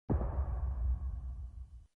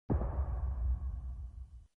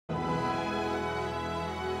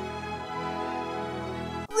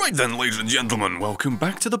Right then, ladies and gentlemen, welcome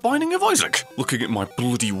back to the Binding of Isaac. Looking at my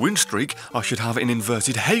bloody win streak, I should have an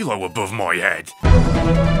inverted halo above my head.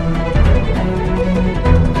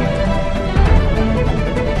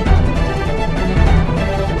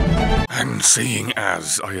 And seeing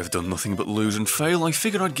as I have done nothing but lose and fail, I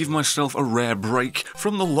figured I'd give myself a rare break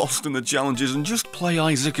from the lost and the challenges and just play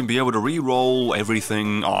Isaac and be able to re-roll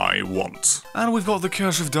everything I want. And we've got the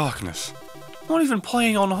Curse of Darkness. I'm not even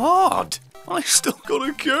playing on hard. I still got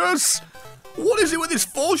a curse! What is it with this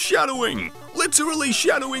foreshadowing? Literally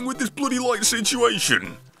shadowing with this bloody light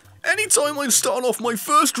situation. Anytime I start off my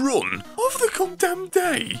first run of the goddamn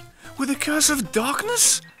day with a Curse of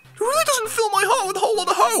Darkness, it really doesn't fill my heart with a whole lot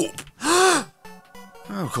of hope.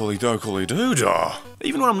 Oh, colly doodah.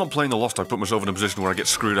 Even when I'm not playing the Lost, I put myself in a position where I get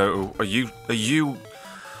screwed out. Are you...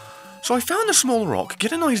 So I found a small rock,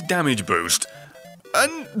 get a nice damage boost,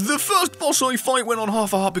 and the first boss I fight went on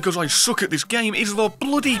half a heart because I suck at this game is the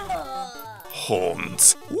bloody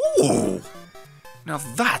Haunt. Ooh! Now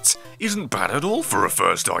that isn't bad at all for a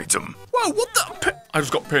first item. Whoa, what the... I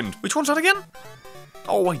just got pinned. Which one's that again?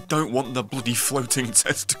 Oh, I don't want the bloody floating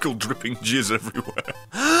testicle dripping jizz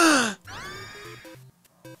everywhere.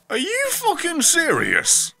 Are you fucking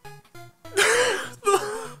serious?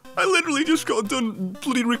 I literally just got done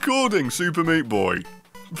bloody recording Super Meat Boy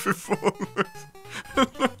before I'm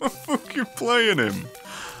fucking playing him.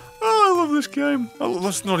 Oh, I love this game. Oh,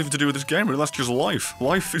 that's not even to do with this game, really. That's just life.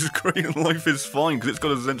 Life is great and life is fine because it's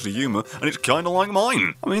got a sense of humour and it's kind of like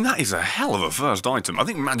mine. I mean, that is a hell of a first item. I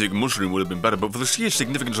think Magic Mushroom would have been better, but for the sheer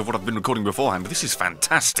significance of what I've been recording beforehand, this is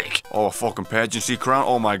fantastic. Oh, fucking pageantry crown.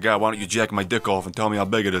 Oh my god, why don't you jack my dick off and tell me how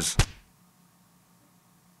big it is?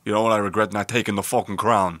 You know what I regret not taking the fucking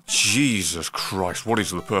crown? Jesus Christ, what is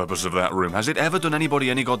the purpose of that room? Has it ever done anybody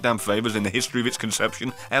any goddamn favours in the history of its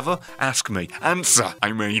conception? Ever? Ask me. Answer!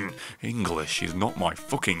 I mean, English is not my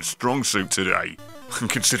fucking strong suit today. And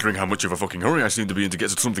considering how much of a fucking hurry I seem to be in to get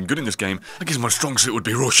to something good in this game, I guess my strong suit would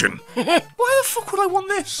be Russian. Why the fuck would I want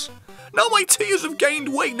this? Now my tears have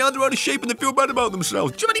gained weight, now they're out of shape and they feel bad about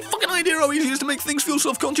themselves. Do you have any fucking idea how easy it is to make things feel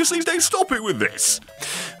self-conscious these days? Stop it with this!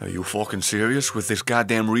 Are you fucking serious? With this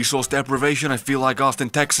goddamn resource deprivation, I feel like Austin,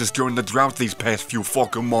 Texas during the drought these past few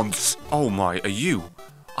fucking months. Oh my, are you?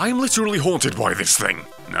 I'm literally haunted by this thing.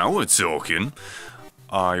 Now we're talking.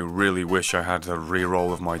 I really wish I had a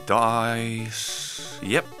reroll of my dice.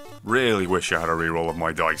 Yep, really wish I had a reroll of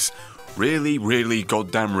my dice. Really,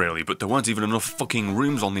 goddamn really, but there weren't even enough fucking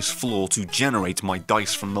rooms on this floor to generate my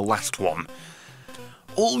dice from the last one.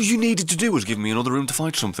 All you needed to do was give me another room to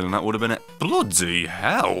fight something and that would have been it. Bloody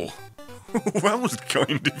hell. That was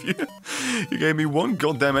kind of you. You gave me one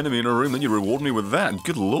goddamn enemy in a room, then you reward me with that.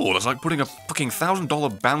 Good lord, it's like putting a fucking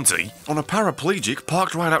 $1,000 bounty on a paraplegic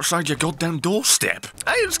parked right outside your goddamn doorstep.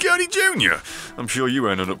 Hey, it's Cody Jr. I'm sure you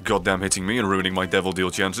ended up goddamn hitting me and ruining my devil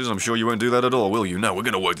deal chances. I'm sure you won't do that at all, will you? No, we're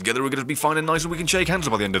gonna work together, we're gonna be fine and nice and we can shake hands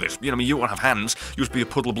by the end of this. You know, I mean, you won't have hands, you'll just be a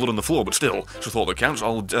puddle of blood on the floor, but still, it's the thought that counts.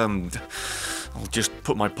 I'll just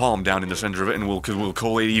put my palm down in the centre of it and we'll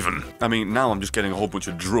call it even. I mean, now I'm just getting a whole bunch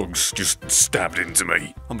of drugs just stabbed into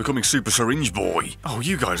me. I'm becoming Super Syringe Boy. Oh,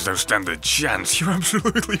 you guys don't stand a chance. You're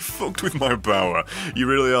absolutely fucked with my power. You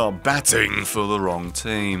really are batting for the wrong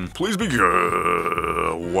team. Please be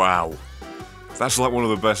good. Wow. That's like one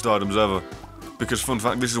of the best items ever. Because, fun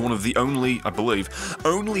fact, this is one of the only, I believe,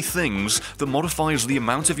 only things that modifies the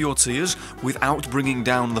amount of your tears without bringing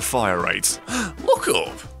down the fire rate. Look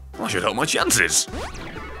up! I should help my chances.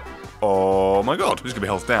 Oh my god, this is gonna be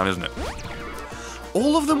health down, isn't it?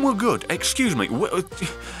 All of them were good. Excuse me.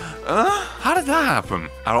 How did that happen?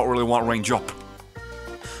 I don't really want range up.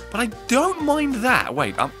 But I don't mind that.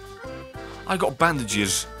 Wait, I got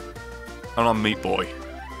bandages and I'm Meat Boy.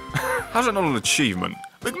 How's that not an achievement?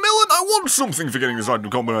 McMillan, I want something for getting this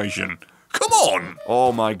item combination. Come on!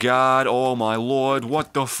 Oh my god, oh my lord,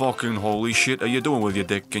 what the fucking holy shit are you doing with your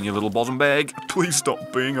dick and your little bosom bag? Please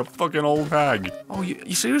stop being a fucking old hag. Oh,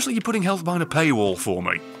 you seriously, you're putting health behind a paywall for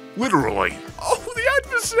me? Literally. Oh, the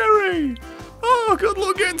adversary! Oh, good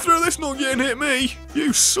luck getting through this, not getting hit me.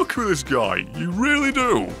 You suck with this guy, you really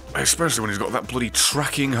do. Especially when he's got that bloody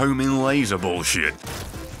tracking home-in laser bullshit.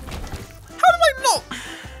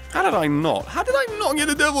 How did I not get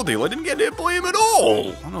a devil deal? I didn't get hit by him at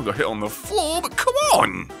all! I not got hit on the floor, but come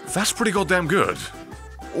on! That's pretty goddamn good.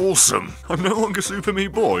 Awesome. I'm no longer Super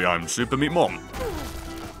Meat Boy, I'm Super Meat Mom.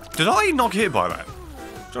 Did I not get hit by that?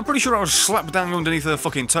 So I'm pretty sure I was slapped down underneath her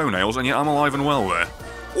fucking toenails, and yet I'm alive and well there.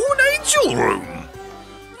 Oh, an angel room!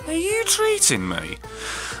 Are you treating me?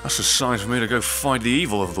 That's a sign for me to go fight the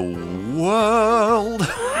evil of the world.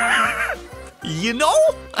 You know,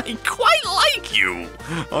 I quite like you.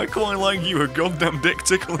 I quite like you a goddamn dick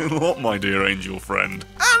tickling lot, my dear angel friend.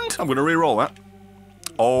 And I'm gonna re-roll that.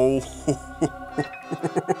 Oh.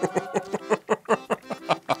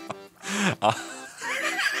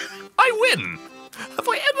 I win. Have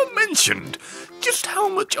I ever mentioned just how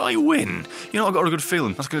much I win? You know, I've got a good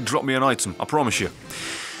feeling. That's gonna drop me an item, I promise you.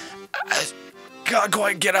 Can't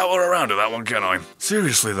quite get out or around of that one, can I?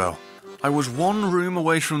 Seriously though, I was one room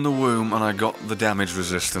away from the womb and I got the damage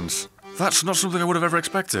resistance. That's not something I would have ever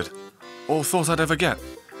expected, or thought I'd ever get.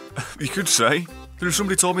 You could say that if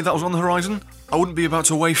somebody told me that was on the horizon, I wouldn't be about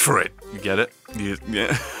to wait for it. You get it?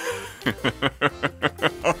 Yeah.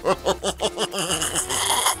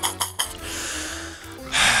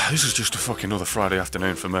 This is just a fucking another Friday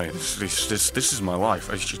afternoon for me. This is my life.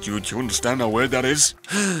 Do you understand how weird that is?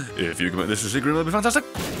 If you can make this a secret, that'd be fantastic.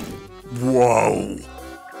 Whoa!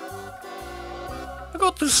 I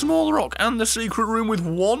got the small rock and the secret room with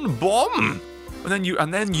one bomb, and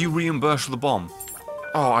then you reimburse the bomb.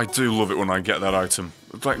 Oh, I do love it when I get that item.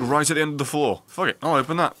 It's like right at the end of the floor. Fuck it, I'll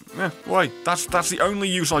open that. Yeah, why? That's the only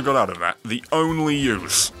use I got out of that. The only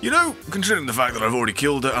use. You know, considering the fact that I've already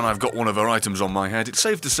killed her and I've got one of her items on my head, it's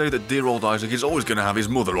safe to say that dear old Isaac is always going to have his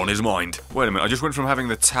mother on his mind. Wait a minute, I just went from having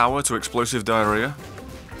the tower to explosive diarrhea.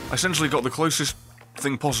 I essentially got the closest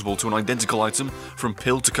thing possible to an identical item from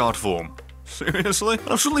pill to card form. Seriously? And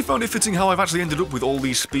I've suddenly found it fitting how I've actually ended up with all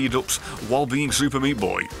these speed-ups while being Super Meat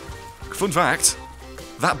Boy. Fun fact,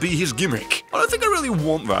 that be his gimmick. I don't think I really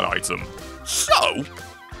want that item. So,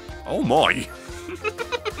 oh my.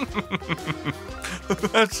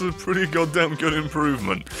 That's a pretty goddamn good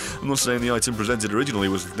improvement. I'm not saying the item presented originally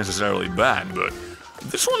was necessarily bad, but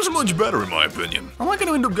this one's much better in my opinion. Am I going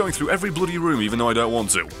to end up going through every bloody room even though I don't want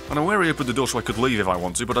to? And I'm wary I put the door so I could leave if I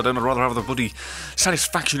want to, but I'd rather have the bloody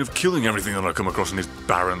satisfaction of killing everything that I come across in this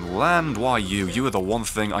barren land. Why you are the one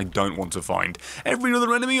thing I don't want to find. Every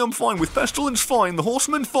other enemy I'm fine with. Pestilence fine, the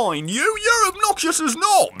horseman fine. You're obnoxious as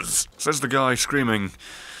knobs! Says the guy screaming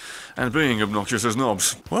and being obnoxious as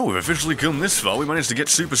knobs. Well, we've officially come this far. We managed to get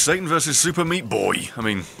Super Satan versus Super Meat Boy. I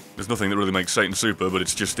mean, there's nothing that really makes Satan super, but it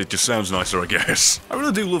just sounds nicer, I guess. I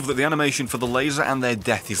really do love that the animation for the laser and their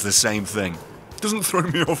death is the same thing. Doesn't throw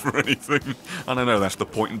me off or anything. And I know that's the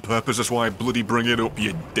point and purpose, that's why I bloody bring it up,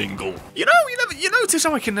 you dingle. You know, you notice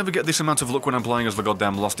how I can never get this amount of luck when I'm playing as the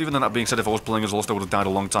goddamn Lost. Even though that being said, if I was playing as Lost, I would have died a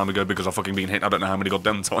long time ago because I've fucking been hit I don't know how many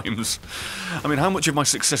goddamn times. I mean, how much of my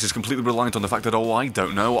success is completely reliant on the fact that, oh, I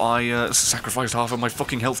don't know, I sacrificed half of my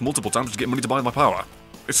fucking health multiple times to get money to buy my power.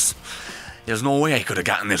 There's no way I could have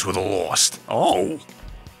gotten this with a Lost. Oh.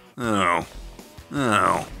 I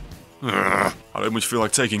don't much feel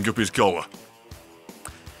like taking Guppy's collar.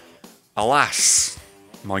 Alas,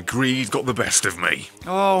 my greed got the best of me.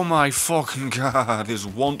 Oh my fucking god, is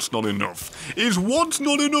once not enough? Is once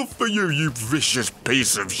not enough for you, you vicious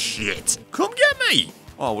piece of shit? Come get me!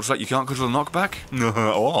 Oh, what's that, you can't control the knockback? No,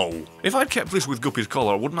 oh. If I'd kept this with Guppy's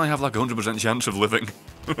collar, wouldn't I have like a 100% chance of living?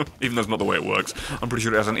 Even though it's not the way it works. I'm pretty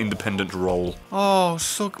sure it has an independent roll. Oh,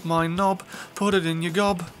 suck my knob, put it in your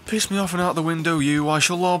gob. Piss me off and out the window, you I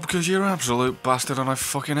shall lob, cause you're an absolute bastard and I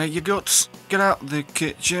fucking hate your guts. Get out the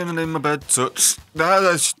kitchen and in my bed, tuts.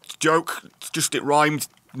 That's a joke, just it rhymed.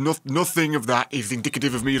 Nothing of that is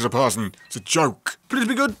indicative of me as a person. It's a joke. But it'd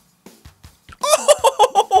be good.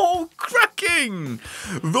 Oh, cracking!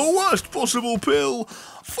 The worst possible pill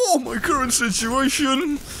for my current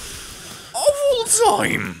situation of all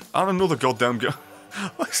time. And another goddamn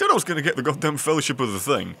I said I was going to get the goddamn Fellowship of the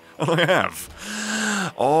Thing, and I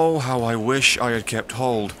have. Oh, how I wish I had kept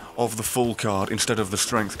hold of the full card instead of the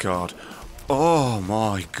strength card. Oh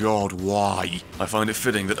my god, why? I find it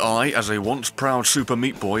fitting that I, as a once proud Super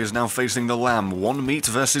Meat Boy, is now facing the lamb, one meat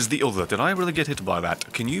versus the other. Did I really get hit by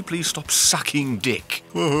that? Can you please stop sucking dick?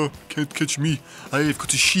 Can't catch me. I've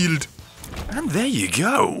got a shield. And there you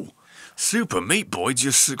go. Super Meat Boy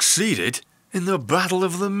just succeeded in the Battle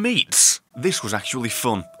of the Meats. This was actually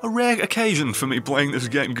fun. A rare occasion for me playing this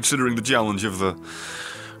game, considering the challenge of the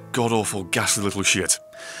god-awful, ghastly little shit.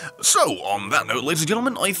 So, on that note, ladies and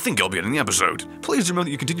gentlemen, I think I'll be ending the episode. Please remember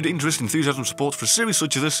that you continue to interest, enthusiasm, and support for a series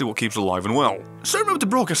such as this is what keeps it alive and well. So remember to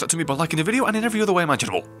broadcast that to me by liking the video and in every other way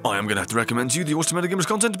imaginable. I am going to have to recommend to you the Austin Metal Gamers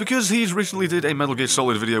content because he's recently did a Metal Gear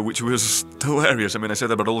Solid video which was hilarious. I mean, I say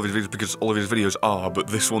that about all of his videos because all of his videos are, but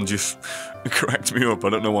this one just cracked me up.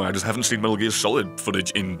 I don't know why, I just haven't seen Metal Gear Solid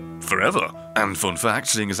footage in forever. And fun fact,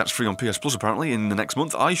 seeing as that's free on PS Plus apparently in the next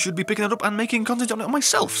month, I should be picking it up and making content on it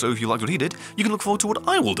myself. So if you liked what he did, you can look forward to what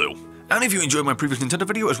I will do. And if you enjoyed my previous Nintendo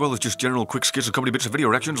video, as well as just general quick skits of comedy bits of video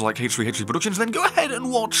reactions like H3 Productions, then go ahead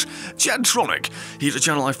and watch Chadtronic. He's a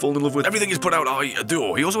channel I've fallen in love with. Everything he's put out I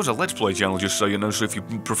adore. He also has a Let's Play channel, just so you know, so if you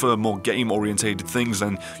prefer more game-orientated things,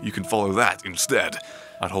 then you can follow that instead.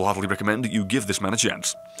 I'd wholeheartedly recommend that you give this man a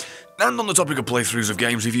chance. And on the topic of playthroughs of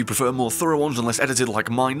games, if you prefer more thorough ones and less edited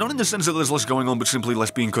like mine, not in the sense that there's less going on, but simply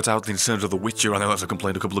less being cut out in terms of The Witcher, I know that's a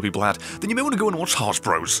complaint a couple of people had, then you may want to go and watch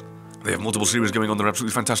HeartsBros. They have multiple series going on, they're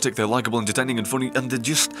absolutely fantastic, they're likeable, entertaining and funny, and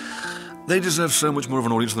they deserve so much more of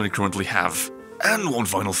an audience than they currently have. And one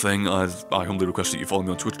final thing, I humbly request that you follow me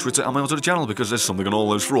on Twitch, Twitter, and my other channel, because there's something on all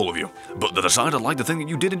those for all of you. But that aside, I'd like to think that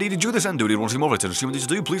you did indeed enjoy this and do it want to see more of it, and assuming that you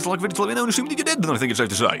do, please like the video to let me know, and assuming that you did, then I think it's safe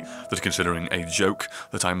to say that considering a joke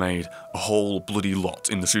that I made a whole bloody lot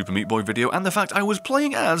in the Super Meat Boy video, and the fact I was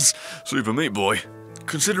playing as Super Meat Boy,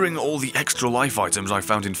 considering all the extra life items I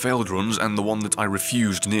found in failed runs and the one that I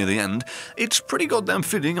refused near the end, it's pretty goddamn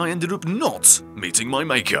fitting I ended up not meeting my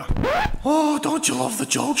maker. Oh, don't you love the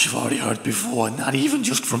jokes you've already heard before? Not even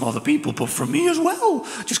just from other people, but from me as well.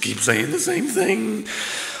 Just keep saying the same thing.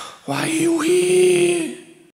 Why are you here?